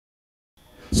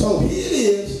So here it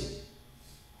is.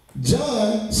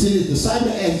 John said his disciple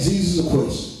asked Jesus a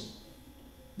question.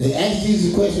 They asked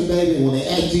Jesus a question, baby, and when they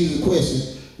asked Jesus a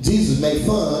question, Jesus made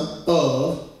fun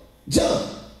of John.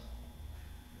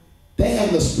 They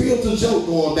having a spiritual joke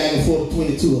going back and forth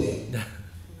between the two of them.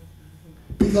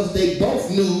 Because they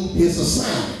both knew his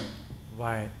assignment.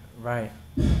 Right, right.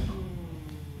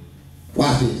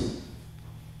 Watch this.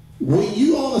 When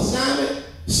you on assignment,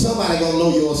 somebody gonna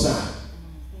know your assignment.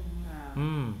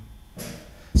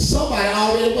 Somebody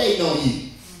already waiting on you.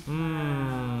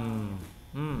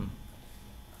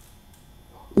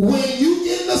 When you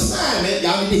get an assignment,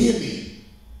 y'all need to hear me.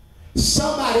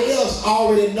 Somebody else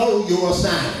already know your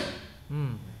assignment.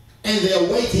 And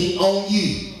they're waiting on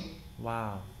you.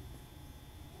 Wow.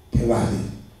 Okay, watch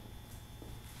this.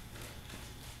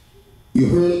 You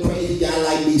heard a crazy guy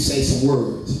like me say some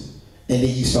words, and then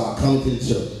you start coming to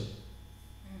the church.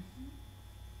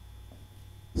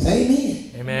 Say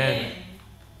amen. Amen.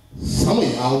 Some of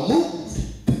y'all moved.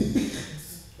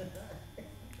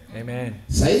 Amen.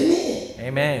 Say amen.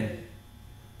 Amen.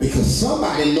 Because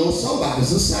somebody knows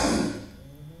somebody's assignment.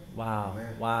 Wow.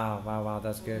 Wow. Wow. Wow.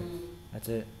 That's good. That's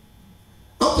it.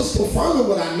 I'm just confirming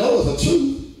what I know is the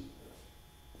truth.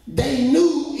 They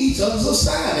knew each other's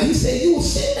assignment. He said, you were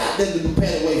sitting out there to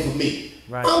prepare the way for me.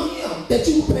 Right. I'm him that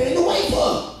you were preparing the way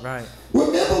for. Right.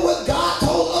 Remember what God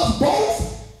told us both?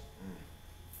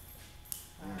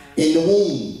 In the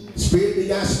womb, spirit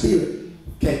begot spirit.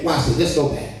 Okay, watch it. Let's go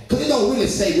back. Because it don't really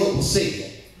say what was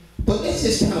said. But let's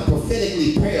just kind of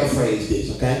prophetically paraphrase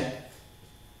this, okay?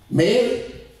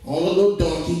 Mary, on a little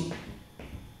donkey,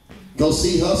 go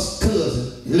see her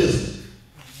cousin, Elizabeth.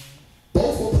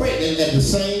 Both were pregnant at the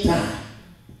same time.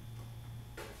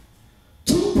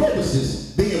 Two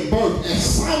purposes being birthed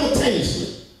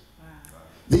simultaneously.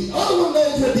 The other one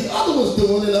knows what the other one's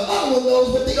doing, and the other one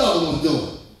knows what the other one's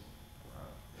doing.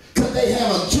 Because they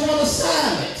have a joint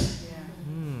assignment.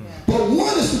 But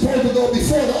one is supposed to go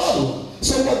before the other one.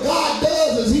 So what God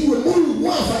does is he removed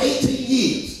one for 18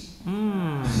 years.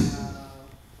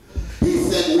 He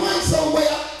sent one somewhere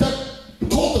to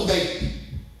cultivate.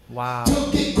 Wow.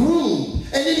 To get groomed.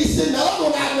 And then he sent the other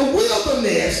one out in the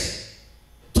wilderness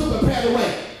to prepare the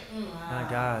way. My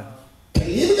God.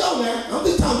 Okay, here we go now. I'm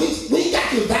just talking. We ain't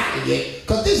got your valley yet.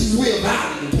 Because this is real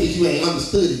valley in case you ain't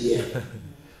understood it yet.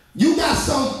 You got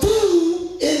some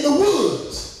food in the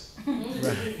woods.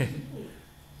 Right.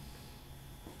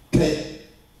 Okay.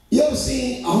 You ever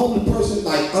seen a homeless person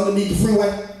like underneath the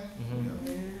freeway?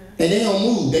 And they don't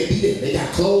move. They be there. They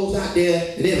got clothes out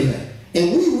there and everything.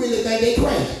 And we really think they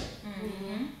crazy.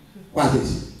 Watch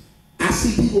this. I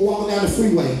see people walking down the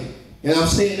freeway, and I'm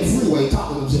staying in the freeway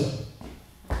talking to themselves.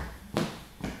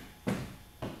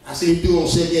 I see them do on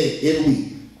 78 every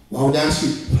week. Walking down the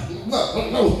street.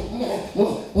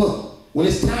 When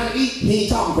it's time to eat, he ain't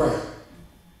talking crazy.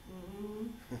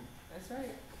 That's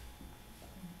right.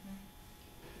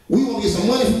 We want to get some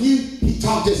money from you. He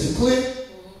talk just as clear.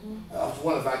 I was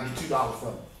wondering if I can get $2 from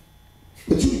him.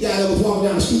 But you the guy that was walking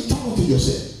down the street talking to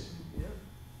yourself.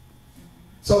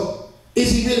 So,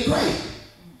 is he really crazy?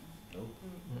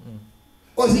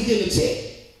 Or is he getting a check?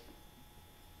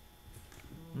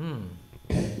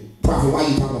 Okay. Prophet, why are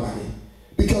you talking about it?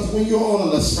 Because when you're on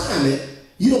an assignment,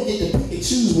 you don't get to pick and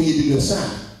choose when you do the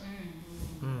assignment.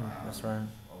 That's right.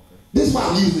 This is why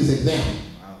I'm using this example.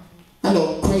 I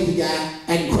know a crazy guy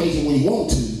acting crazy when he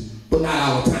wants to, but not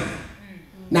all the time.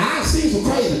 Now, I've seen some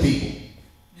crazy people.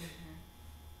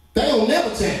 They don't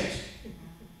never change.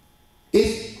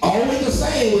 It's always the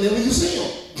same whenever you see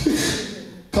them.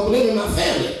 Couple of them in my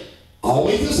family,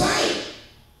 always the same.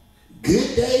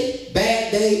 Good day,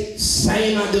 bad day,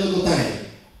 same identical thing.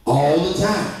 All the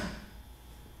time.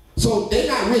 So they're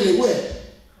not really what?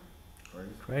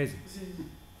 Crazy.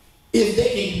 If they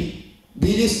can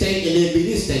be this state and then be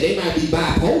this state, they might be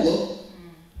bipolar,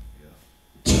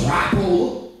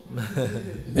 tripolar,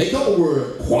 make up a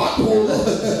word,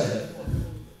 quadpolar.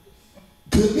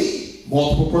 Could be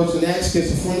multiple personality,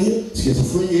 schizophrenia.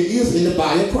 Schizophrenia is in the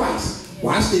body of Christ.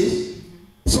 Watch this.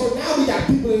 So now we got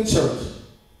people in church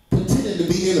pretending to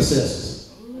be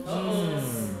intercessors.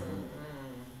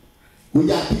 We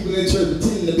got people in church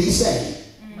pretending to be saved.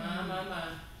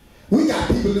 We got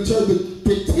people in church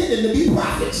pretending to be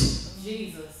prophets.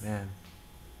 Jesus. Man.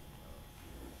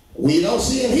 We don't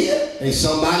see them here, and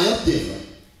somebody else different.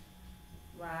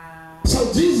 Wow.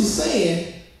 So Jesus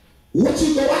saying, what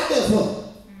you go out there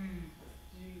for?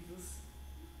 Jesus.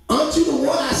 Aren't you the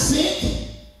one I sent?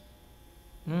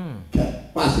 Okay,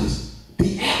 watch this.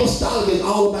 The apostolic is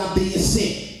all about being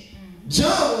sent.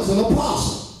 John was an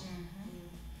apostle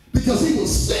because he was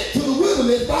sent to the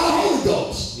wilderness by the Holy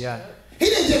Ghost. Yeah. He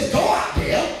didn't just go out out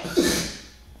there.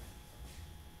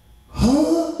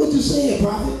 Huh? What you saying,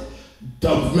 prophet?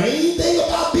 The main thing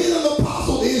about being an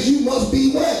apostle is you must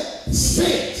be what?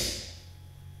 Sent.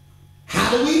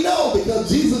 How do we know? Because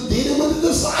Jesus did it with the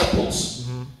disciples.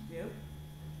 Mm-hmm. Yep.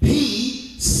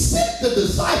 He sent the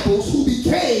disciples who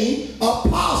became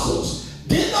apostles.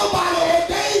 Didn't nobody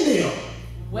ordain them.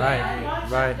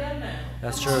 Right.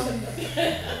 That's true.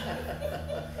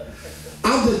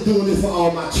 I'm just doing this for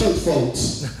all my church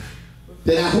folks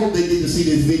that I hope they get to see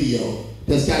this video.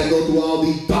 That's got to go through all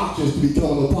these doctors to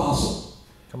become an apostle.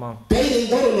 Come on. They didn't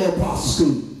go to no apostle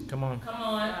school. Come on. Come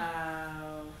on.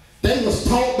 Wow. They was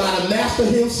taught by the master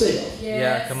himself. Yes.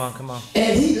 Yeah, come on.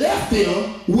 And he left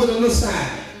them with an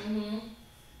assignment.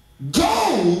 Mm-hmm.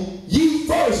 Go ye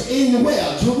first in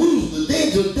where? Jerusalem,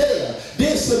 then Judea,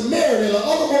 then Samaria, and the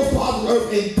uttermost part of the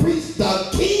earth, and preach the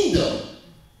kingdom,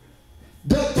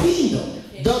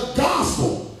 the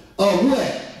gospel of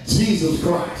what? Jesus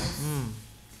Christ.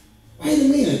 Wait a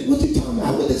minute, what you talking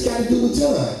about? What this got to do with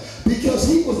John? Because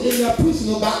he was in there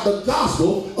preaching about the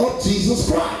gospel of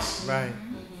Jesus Christ. Right.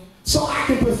 So I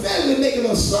can prophetically make an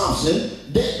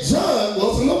assumption that John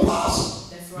was an apostle.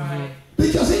 That's right.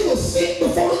 Because he was sent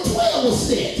before the 12 was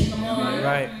sent. Come on.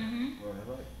 Right. Mm-hmm.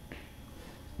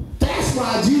 That's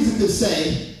why Jesus could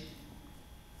say,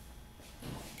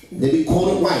 let me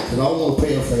quote it right, because I don't want to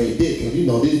paraphrase this, because you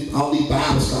know, all these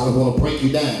Bible scholars want to break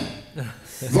you down.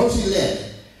 Verse 11.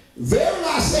 Verily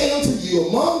I say unto you,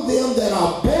 among them that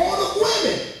are born of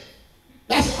women,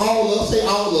 that's all of us, say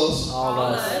all of us. All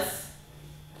of us.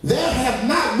 There have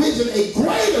not risen a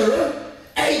greater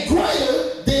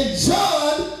than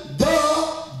John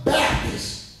the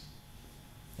Baptist.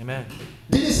 Amen.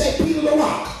 Did it say Peter the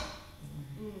Rock?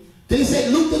 Did it say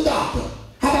Luke the Doctor?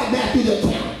 How about Matthew the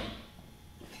Accountant?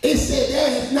 It said there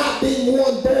has not been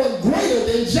one born greater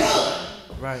than John.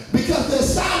 Right. Because the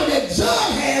assignment that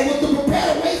John had was to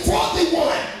prepare the way for the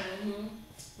one.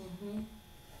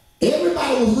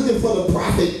 Everybody was looking for the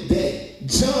prophet that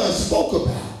John spoke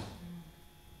about.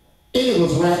 And it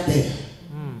was right there.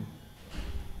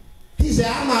 He said,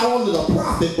 I'm not only the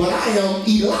prophet, but I am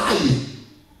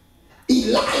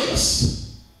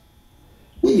Elias.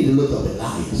 We need to look up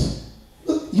Elias.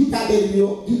 Look, you got that in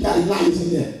your, you got Elias in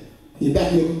there. In the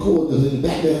back of your recorders, in the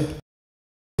back there.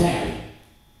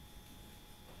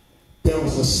 There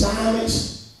was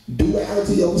assignments,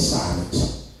 duality of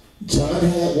assignments. John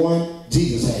had one,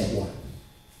 Jesus had one.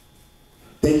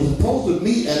 They were supposed to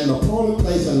meet at an appointed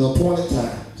place and an appointed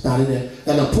time. It's not in there.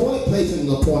 An appointed place and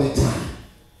an appointed time.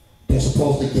 They're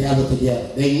supposed to gather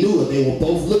together. They knew it. They were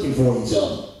both looking for each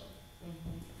other.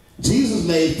 Jesus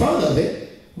made fun of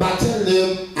it by telling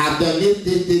them, I've done this,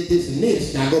 and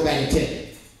this. Now go back and tell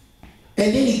it.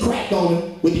 And then he cracked on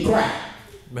him with the crack.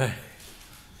 Right.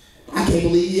 I can't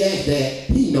believe he asked that.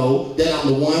 He know that I'm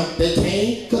the one that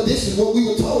came, because this is what we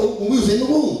were told when we was in the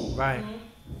womb. Right.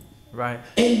 Right.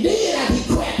 And then after he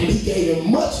cracked him, he gave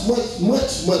him much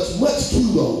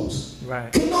kudos.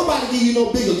 Right. Could nobody give you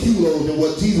no bigger kudos than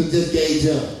what Jesus just gave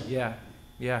John? Yeah.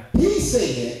 Yeah. He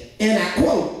said, and I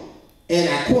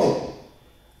quote,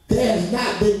 there has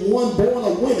not been one born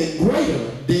of women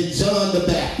greater than John the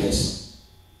Baptist,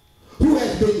 who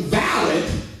has been valiant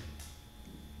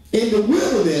in the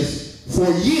wilderness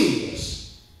for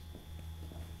years.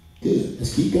 Good.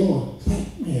 Let's keep going.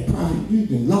 Like, man, prophet, you've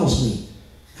been lost me.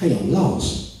 I am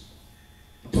lost.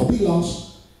 Don't be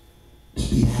lost.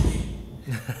 Just be happy.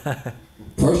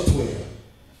 Verse 12.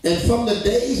 And from the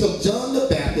days of John the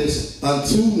Baptist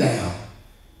until now,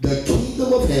 the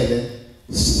kingdom of heaven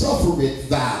suffereth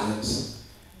violence,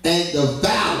 and the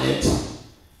violent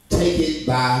take it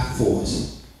by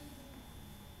force.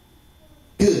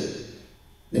 Good.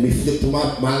 Let me flip to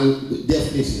my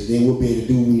definitions, then we'll be able to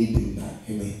do what we need to do tonight.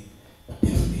 Amen. My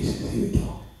definitions. Here we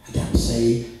go. I got them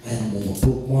saved. I have them on my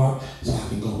bookmark so I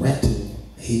can go right to them.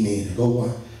 Amen. Go on.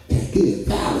 Okay, good.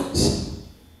 Violence.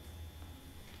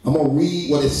 I'm going to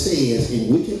read what it says in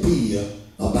Wikipedia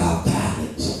about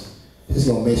violence. This is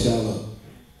going to mess y'all up.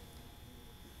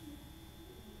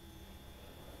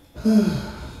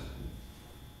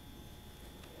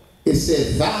 It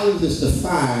says violence is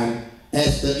defined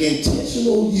as the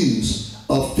intentional use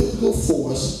of physical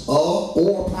force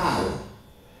or power,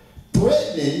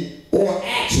 threatening or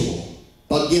actual,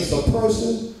 against a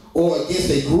person or against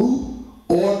a group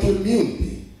or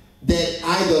community that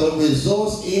either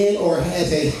results in or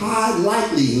has a high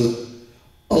likelihood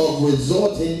of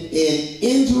resulting in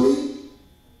injury,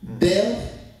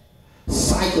 death,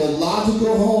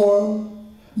 psychological harm,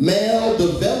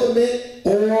 maldevelopment,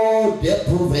 or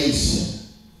deprivation.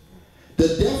 The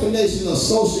definition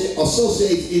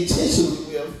associates intentionally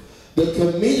with the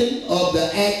committing of the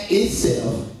act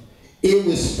itself in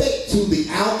respect to the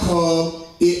outcome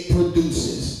it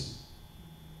produces.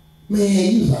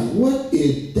 Man, you was like, what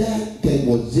is that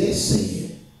was just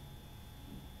said?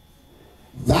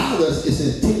 Violence is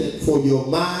intended for your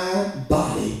mind,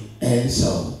 body, and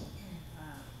soul.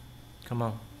 Come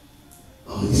on.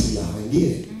 Oh, you see, y'all didn't get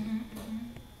it.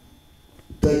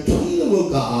 The kingdom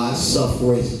of God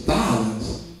suffers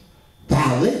violence,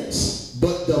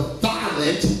 but the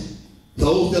violent,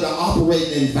 those that are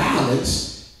operating in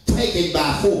violence, take it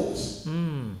by force.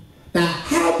 Now,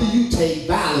 how do you take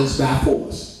violence by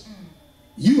force?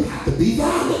 You have to be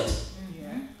violent.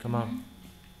 Come on.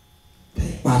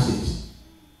 Watch this.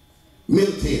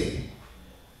 Military.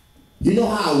 You know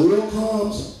how a war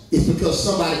comes? It's because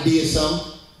somebody did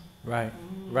something. Right.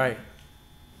 Right.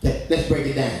 Let's break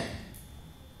it down.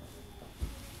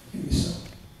 Give me some.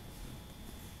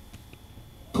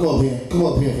 Come up here. Come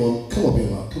up here for me. Come up here,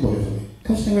 Mom. Come up here for me.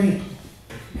 Come stand right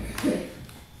here.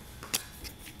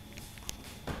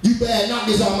 You better knock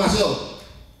this off my shoulder.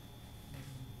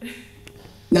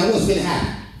 Now what's finna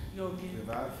happen?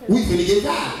 We finna get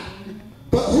violent.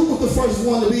 But who was the first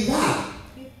one to be violent?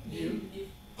 You.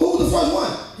 Who was the first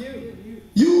one?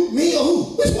 You, me, or who?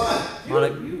 Which one?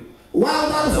 You. Why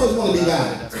was I the first one to be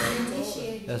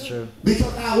violent? That's true.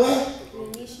 Because I what?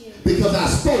 Because I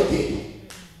spoke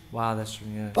it. Wow, that's true,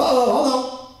 yeah. Hold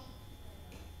on.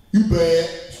 You bad.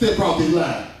 Step across this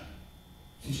line.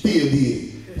 She still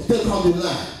did. Step across this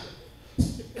line.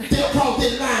 Step across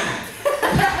this line.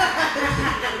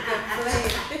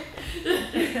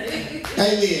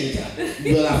 Amen.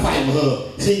 But I fight with her.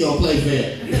 She gonna play fair.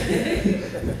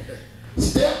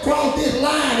 Step across this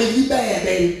line if you bad,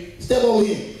 baby. Step over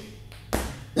here.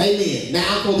 Amen. Now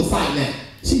I'm supposed to fight now.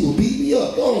 She will beat me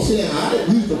up. Go on, sit down. I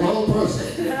didn't use the wrong person.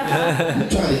 You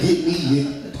trying to get me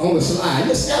on the slide.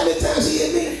 You see how many times she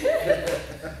hit me?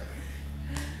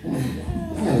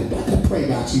 I gotta pray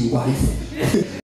about you, wife.